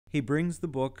He brings the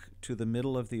book to the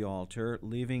middle of the altar,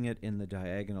 leaving it in the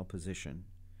diagonal position.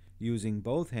 Using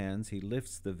both hands, he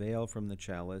lifts the veil from the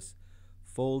chalice,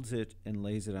 folds it, and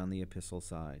lays it on the epistle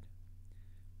side.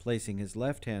 Placing his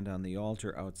left hand on the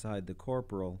altar outside the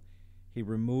corporal, he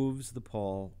removes the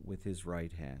pall with his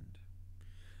right hand.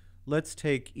 Let's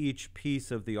take each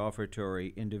piece of the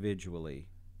offertory individually.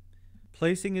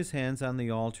 Placing his hands on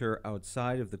the altar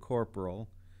outside of the corporal,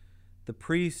 the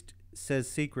priest says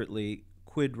secretly,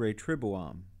 Quid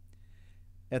retribuam.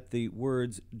 At the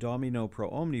words Domino pro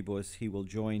omnibus, he will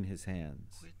join his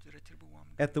hands.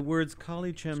 At the words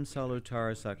Calicem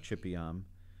salutaris accipiam,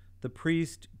 the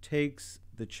priest takes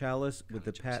the chalice with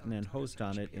the paten and host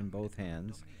on it in both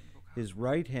hands, his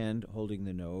right hand holding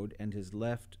the node and his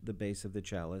left the base of the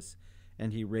chalice,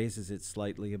 and he raises it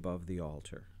slightly above the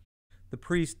altar. The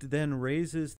priest then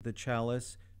raises the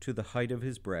chalice to the height of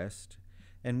his breast,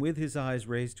 and with his eyes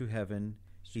raised to heaven,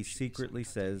 he secretly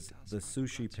says the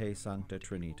Suscipe Sancta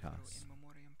Trinitas.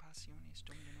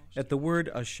 At the word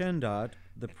ascendat,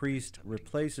 the priest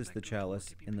replaces the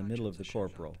chalice in the middle of the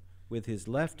corporal. With his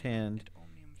left hand,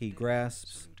 he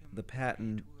grasps the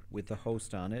paten with the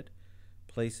host on it,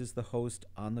 places the host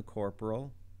on the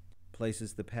corporal,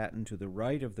 places the paten to the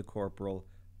right of the corporal,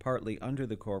 partly under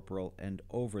the corporal and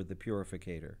over the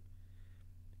purificator.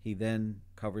 He then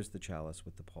covers the chalice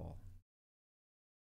with the pall.